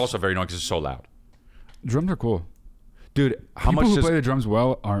drums, which drums. is also very annoying because it's so loud. Drums are cool. Dude, how People much who does? play the drums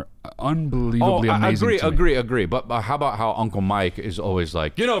well are unbelievably I amazing. to me. agree. But how about how Uncle Mike is always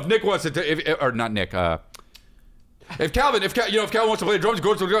like, if Nick wants to, or not Nick, if Calvin wants to play the drums,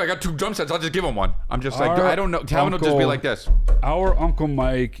 go to the I got 2 drum sets. I'll just give him one. I'm just like, Our I don't know. Calvin will just be uncle- like this. Our Uncle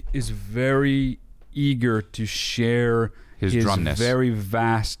Mike is very eager to share His his drumness. very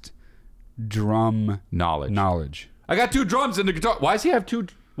vast drum Knowledge. I got 2 drums in the guitar. Why does he have 2?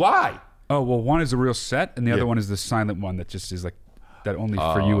 Why? Oh, well, one is a real set, and the Yeah. other one is the silent one that just is like that only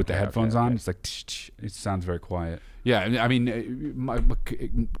for Oh, you with the okay, headphones okay, on. okay. It's like it sounds very quiet. Yeah, I mean, my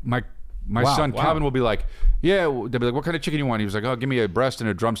Wow, son wow. Calvin will be like, yeah. They'll be like, what kind of chicken you want? He was like, oh, give me a breast and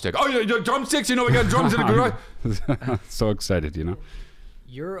a drumstick. Oh, yeah, drumsticks. We got drums in the garage. So excited,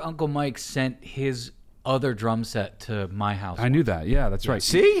 Your Uncle Mike sent his other drum set to my house. I knew that. Yeah, that's right.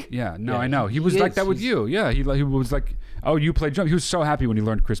 See? Yeah, no, Yeah, I know. He he was like is. that with He's- you. Yeah, he was like, oh, you play drums. He was so happy when he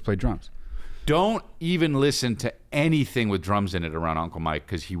learned Chris played drums. Don't even listen to anything with drums in it around Uncle Mike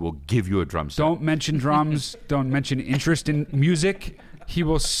because he will give you a drum set. Don't mention drums. Don't mention interest in music. He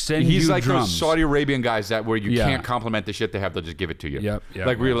will send He's you like drums. those Saudi Arabian guys that where you Yeah. can't compliment the shit they have, they'll just give it to you. Yep,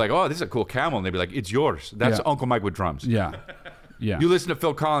 like where you're like, oh, this is a cool camel, and they'd be like, it's yours. That's Yeah. Uncle Mike with drums. Yeah, yeah. You listen to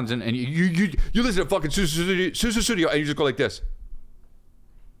Phil Collins and you listen to fucking Susu Studio and you just go like this.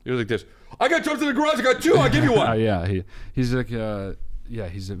 You're like this. I got drums in the garage. I got 2. I'll give you one. Yeah, he's like,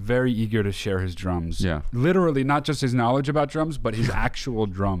 he's very eager to share his drums. Yeah. Literally, not just his knowledge about drums, but his actual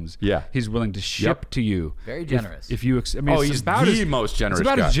drums. Yeah. He's willing to ship to you. Very generous. If you, I mean, Oh, it's he's about the as, most generous It's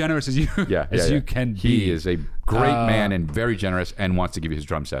about guy. as generous as you, as you can be. He is a great man and very generous and wants to give you his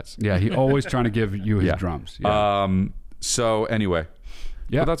drum sets. Yeah, he always trying to give you his drums. Yeah. So anyway,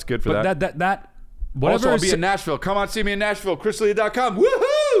 yeah, well, that's good for but that. That whatever. Also, I'll is- be in Nashville. Come on, see me in Nashville. ChrisLea.com.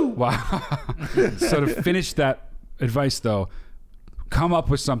 Woohoo! Wow. So to finish that advice, though, come up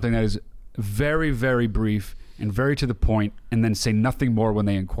with something that is very, very brief and very to the point, and then say nothing more when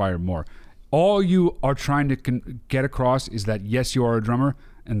they inquire more. All you are trying to get across is that, yes, you are a drummer,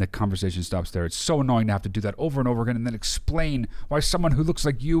 and the conversation stops there. It's so annoying to have to do that over and over again and then explain why someone who looks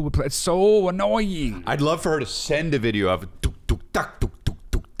like you would play. It's so annoying. I'd love for her to send a video of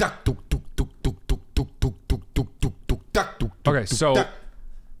Okay, so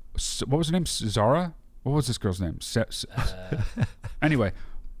what was her name? Zara? What was this girl's name? Anyway,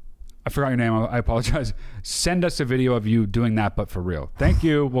 I forgot your name. I apologize. Send us a video of you doing that, but for real. Thank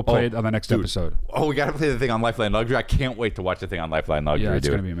you. We'll play it on the next episode. Oh, we got to play the thing on Lifeline Luxury. I can't wait to watch the thing on Lifeline Luxury, Yeah, it's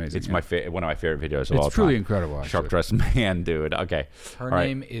dude. gonna be amazing, It's yeah. one of my favorite videos of all time. It's truly incredible, actually. Sharp dressed man, dude. Okay. Her All right.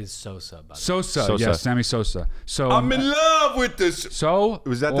 name is Sosa, by the way. Sosa. Yes, Sammy Sosa. So I'm in love with this. So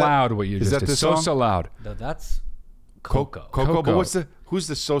Was that loud that, what you is just that did. the song? Sosa loud. No, that's Coco. Coco. But who's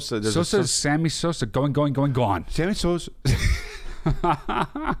the Sosa? There's a Sosa is Sammy Sosa. Going, gone. Sammy Sosa.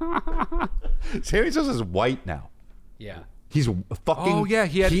 Sammy Sosa's white now. Yeah. He's fucking. Oh yeah,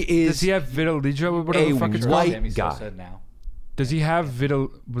 he is. Does he have vitiligo or whatever a the fuck it's white called? Sammy guy. Sosa now. Does he have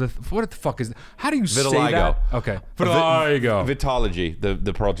what the fuck is that? How do you say Vitiligo. that? Okay. Vitiligo. Vitology.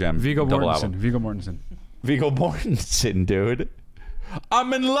 The Pearl Jam. Viggo double Mortensen. album. Viggo Mortensen. Viggo Mortensen, dude.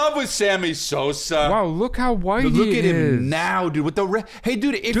 I'm in love with Sammy Sosa. Wow, look how white Look he at is. him now, dude. With the red. Hey,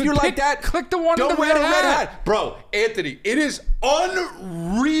 dude, if Dude, you're like click- that, click the one don't with the wear red a red hat. hat, bro. Anthony, it is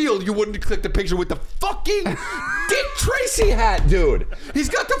unreal. You wouldn't click the picture with the fucking Dick Tracy hat, dude. He's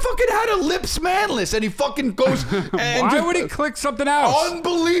got the fucking hat of Lips Manless, and he fucking goes. And Why would he click something else?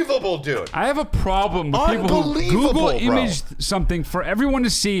 Unbelievable, dude. I have a problem with people who Unbelievable, Google bro. image something for everyone to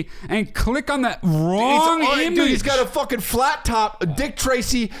see and click on that wrong image. Dude, he's got a fucking flat top, a Dick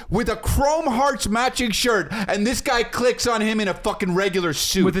Tracy with a Chrome Hearts matching shirt, and this guy clicks on him in a fucking regular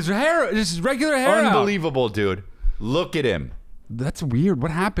suit. with his hair, his regular hair out. Unbelievable, dude. Look at him. That's weird. What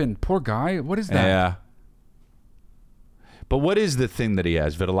happened? Poor guy. What is that? Yeah. But what is the thing that he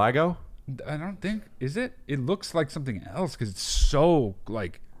has? Vitiligo? I don't think. Is it? It looks like something else because it's so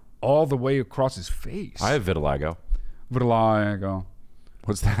like all the way across his face. I have vitiligo. Vitiligo.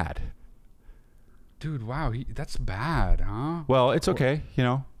 What's that? Dude, wow. That's bad, huh? Well, it's okay. You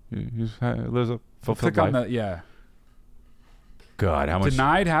know, he lives a fulfilled Click on life. the, yeah. God, how much?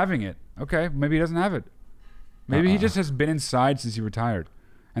 Denied having it. Okay, maybe he doesn't have it. Maybe he just has been inside since he retired.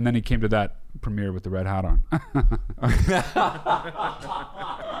 And then he came to that premiere with the red hat on.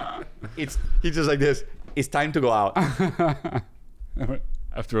 He's just like this. It's time to go out.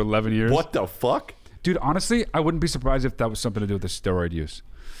 After 11 years. What the fuck? Dude, honestly, I wouldn't be surprised if that was something to do with the steroid use.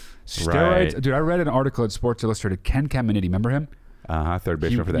 Steroids. Right. Dude, I read an article at Sports Illustrated. Ken Caminiti, remember him? Third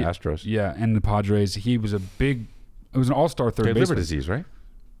baseman for the Astros. Yeah, and the Padres. He was it was an all-star third He had baseman. liver disease, right?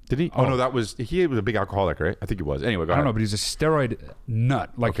 Did he? Oh, no, he was a big alcoholic, right? I think he was. Anyway, go I ahead. don't know, but he's a steroid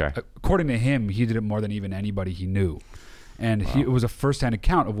nut. Like, Okay. according to him, he did it more than even anybody he knew. And it was a first-hand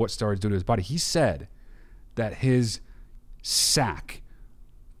account of what steroids do to his body. He said that his sack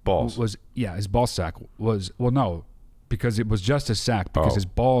Balls. his ball sack was, well, no, because it was just a sack, because his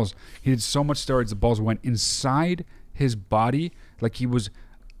balls, he did so much steroids, the balls went inside his body like he was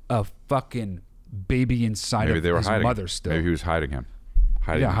a fucking baby inside Maybe of they were his hiding. mother still. Maybe he was hiding him.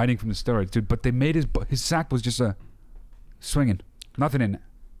 Yeah, hiding from the steroids, dude. But they made his sack was just a swinging, nothing in it,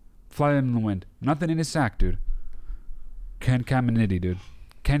 flying in the wind, nothing in his sack, dude. Ken Caminiti, dude.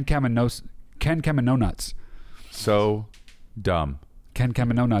 Ken Camino nuts. So dumb. Ken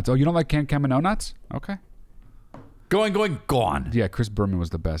Camino nuts. Oh, you don't like Ken Camino nuts? Okay. Gone. Yeah, Chris Berman was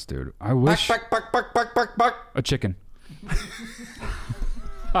the best, dude. I wish Back. a chicken.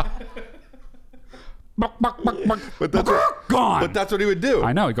 But that's what, Gone. But that's what he would do.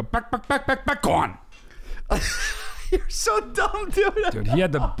 I know. He go back, gone. You're so dumb, dude. Dude, he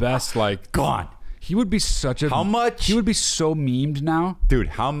had the best, like, Gone. he would be such a. How much? He would be so memed now.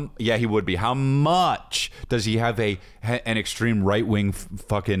 Dude, yeah, he would be. How much does he have an extreme right-wing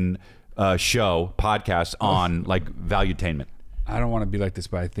fucking podcast on, like, Valuetainment? I don't want to be like this,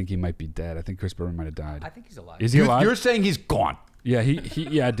 but I think he might be dead. I think Chris Berman might have died. I think he's alive. Is he alive? You're saying he's gone. Yeah,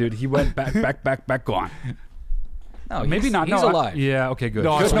 yeah, dude. He went back, gone. No, Maybe he's, not. He's No, alive. Yeah, okay, good.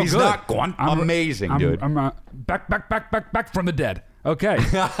 No, Good. he's not gone. Amazing, dude. I'm back from the dead. Okay.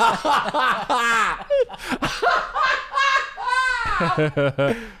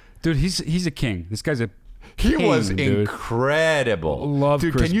 Dude, he's a king. This guy's a He king, was dude. incredible. Love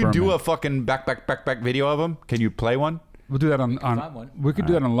dude, Chris can you do Berman. a fucking back video of him? Can you play one? We'll do that on find one. we could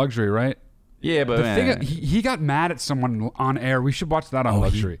do that on Luxury, right? Yeah, but The thing, he got mad at someone on air. We should watch that on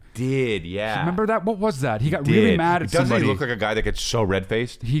Luxury. He did, yeah. Remember that? What was that? He got Did. really mad at Doesn't somebody. he look like a guy that gets so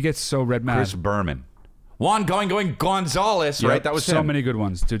red-faced? He gets so red mad. Chris Berman. Juan going Gonzalez, Yep, right? That was so him. many good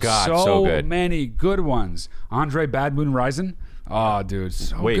ones, dude. God, so good. many good ones. Andre Bad Moon Rising. Oh, dude,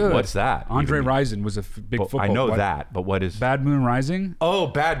 so Wait, good. what's that? Andre Even- Rising was a big Well, football. I know what? that, but what is... Bad Moon Rising. Oh,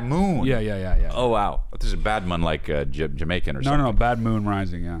 Bad Moon. Yeah. Oh, wow. This is Bad Moon like Jamaican or No, something. no, Bad Moon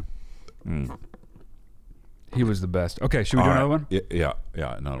Rising. Yeah. He was the best. Okay, should we do another one? Yeah,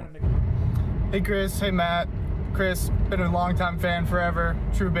 another one. Hey Chris, hey Matt. Chris, been a longtime fan forever.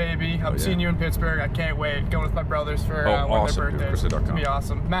 True baby. I'm seeing you in Pittsburgh. I can't wait. Going with my brothers for one of their birthdays. It's gonna be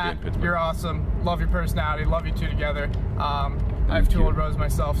awesome. Matt, you're awesome. Love your personality. Love you two together. I have 2 older brothers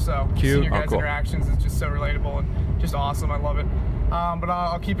myself, so seeing your guys' interactions is just so relatable and just awesome. I love it. But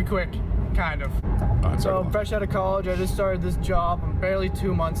I'll keep it quick, kind of. So I'm fresh out of college. I just started this job. I'm barely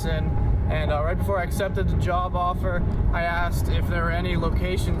 2 months in. And right before I accepted the job offer, I asked if there were any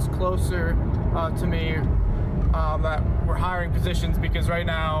locations closer to me that were hiring positions, because right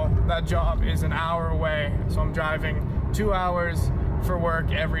now that job is an hour away. So I'm driving 2 hours for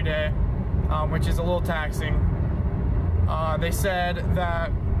work every day, which is a little taxing. They said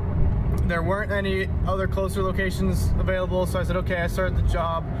that there weren't any other closer locations available, so I said, okay, I started the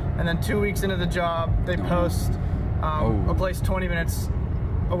job. And then 2 weeks into the job, they post a place 20 minutes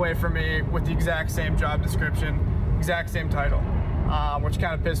away from me with the exact same job description, exact same title, which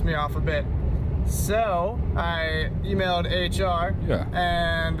kind of pissed me off a bit. So I emailed HR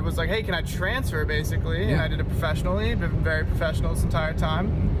and was like, hey, can I transfer, basically? And I did it professionally, been very professional this entire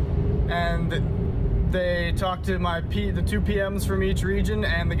time. And they talked to the 2 PMs from each region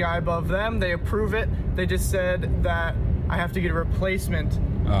and the guy above them. They approve it. They just said that I have to get a replacement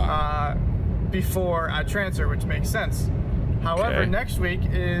before I transfer, which makes sense. However, next week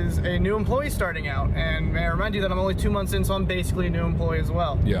is a new employee starting out, and may I remind you that I'm only 2 months in, so I'm basically a new employee as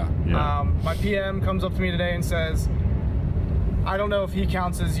well. My PM comes up to me today and says, I don't know if he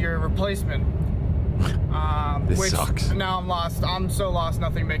counts as your replacement. Which sucks. Now I'm lost. I'm so lost,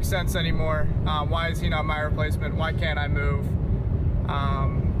 nothing makes sense anymore. Why is he not my replacement? Why can't I move?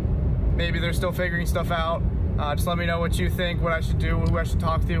 Maybe they're still figuring stuff out. Just let me know what you think, what I should do, who I should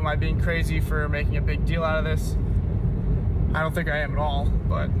talk to. Am I being crazy for making a big deal out of this? I don't think I am at all,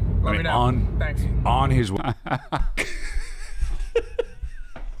 but let me know. Thanks. On his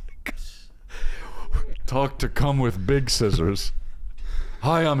talk to come with big scissors.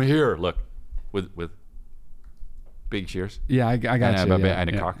 Hi, I'm here. Look, with big shears. Yeah, I got you. And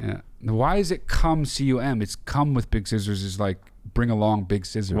a cock. Yeah. Why is it come cum? It's come with big scissors. Is like bring along big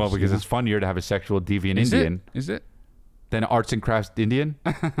scissors. Well, because it's funnier to have a sexual deviant Indian. Is it? Than arts and crafts Indian?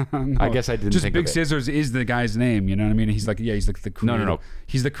 No, I guess I didn't just think Big of it. Scissors is the guy's name, you know what I mean? He's like, he's like the creative. No.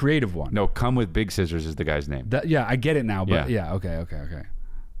 He's the creative one. No, come with big scissors is the guy's name. Yeah, I get it now, but okay.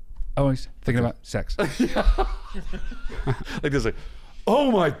 Oh, he's thinking about sex. Like this, like,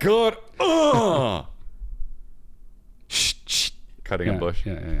 oh my God. Shh. Cutting a bush.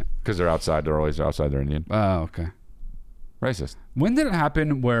 Yeah. Because they're outside. They're always outside. They're Indian. Oh, okay. Racist. When did it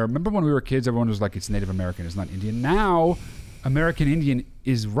happen where, remember when we were kids, everyone was like, it's Native American, it's not Indian. Now, American Indian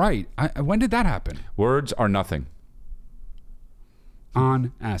is right. When did that happen? Words are nothing.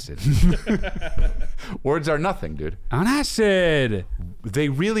 On acid. Words are nothing, dude. On acid. They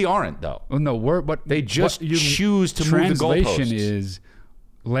really aren't, though. Well, no, they just choose to move the goalposts. Translation is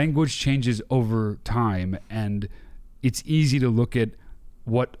language changes over time, and it's easy to look at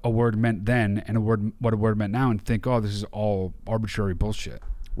what a word meant then and what a word meant now and think, oh, this is all arbitrary bullshit.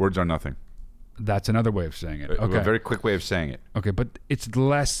 Words are nothing. That's another way of saying it. Okay. A very quick way of saying it. Okay, but it's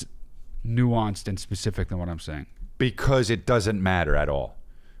less nuanced and specific than what I'm saying. Because it doesn't matter at all.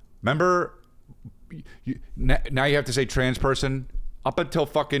 Remember, now you have to say trans person up until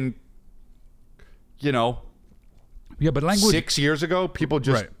fucking, Yeah, but language 6 years ago, people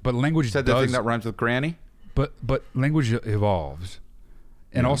just but language said the thing that rhymes with granny. But language evolves.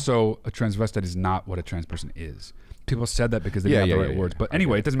 And also, a transvestite is not what a trans person is. People said that because they didn't have the right words. But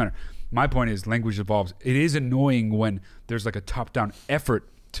anyway, it doesn't matter. My point is, language evolves. It is annoying when there's like a top-down effort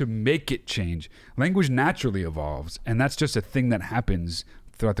to make it change. Language naturally evolves, and that's just a thing that happens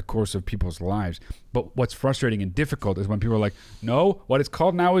throughout the course of people's lives. But what's frustrating and difficult is when people are like, no, what it's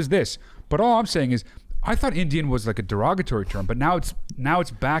called now is this. But all I'm saying is, I thought Indian was like a derogatory term, but now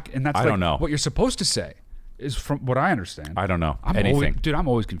it's back, and that's I don't know what you're supposed to say. Is from what I understand. I don't know anything. I'm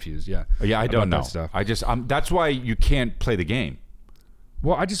always confused. Yeah. I don't know. That stuff. That's why you can't play the game.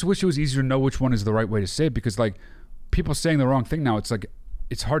 Well, I just wish it was easier to know which one is the right way to say it, because like people saying the wrong thing now, it's like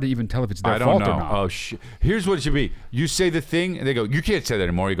it's hard to even tell if it's their fault or not. Oh shit! Here's what it should be: you say the thing, and they go, "You can't say that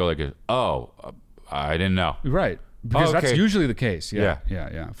anymore." You go like, "Oh, I didn't know." Right. Because that's usually the case. Yeah,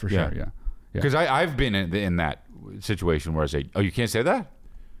 for sure. Yeah. Because I've been in that situation where I say, "Oh, you can't say that."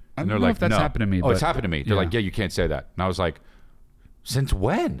 And they're like, that's happened to me. Oh, it's happened to me. They're like, yeah, you can't say that. And I was like, since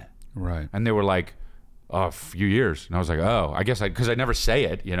when? Right. And they were like, a few years. And I was like, oh, I guess because I never say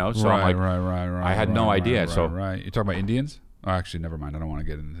it, So I'm like, right. I had no idea. Right. You're talking about Indians? Oh, actually, never mind. I don't want to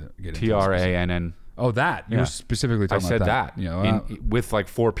get into TRANN. Oh, that. You were specifically talking about that. I said that. With like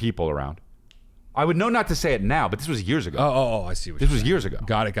 4 people around. I would know not to say it now, but this was years ago. Oh, I see what this was years ago.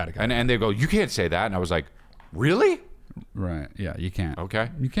 Got it. And they go, you can't say that. And I was like, Really? Right. Yeah, you can't. Okay.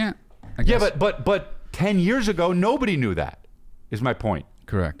 You can't. Yeah, but 10 years ago, nobody knew that, is my point.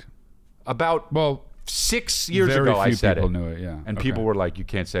 Correct. About 6 years ago, I said it. Very few people knew it, yeah. And people were like, you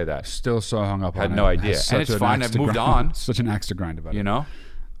can't say that. Still so hung up on it. Had no idea. And it's fine. I've moved on. Such an axe to grind about it. You know?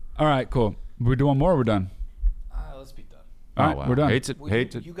 All right, cool. We do one more or we're done? Let's be done. All right, we're done.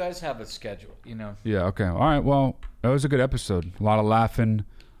 You guys have a schedule, you know? Yeah, okay. All right, well, that was a good episode. A lot of laughing,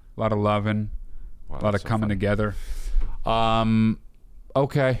 a lot of loving, a lot of coming together.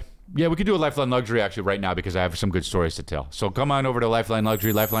 Okay. Yeah, we could do a Lifeline Luxury actually right now because I have some good stories to tell. So come on over to Lifeline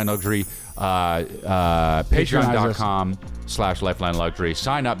Luxury, patreon.com/Lifeline Luxury.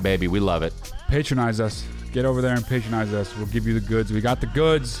 Sign up, baby. We love it. Patronize us. Get over there and patronize us. We'll give you the goods. We got the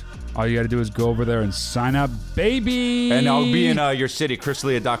goods. All you got to do is go over there and sign up, baby. And I'll be in your city,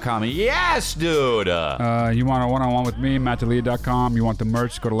 chrisdelia.com. Yes, dude. You want a one-on-one with me, mattdelia.com. You want the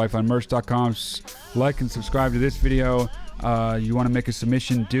merch, go to lifelinemerch.com. Like and subscribe to this video. You want to make a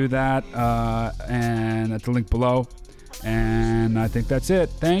submission, do that. And at the link below. And I think that's it.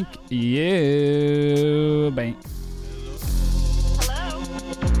 Thank you. Bye.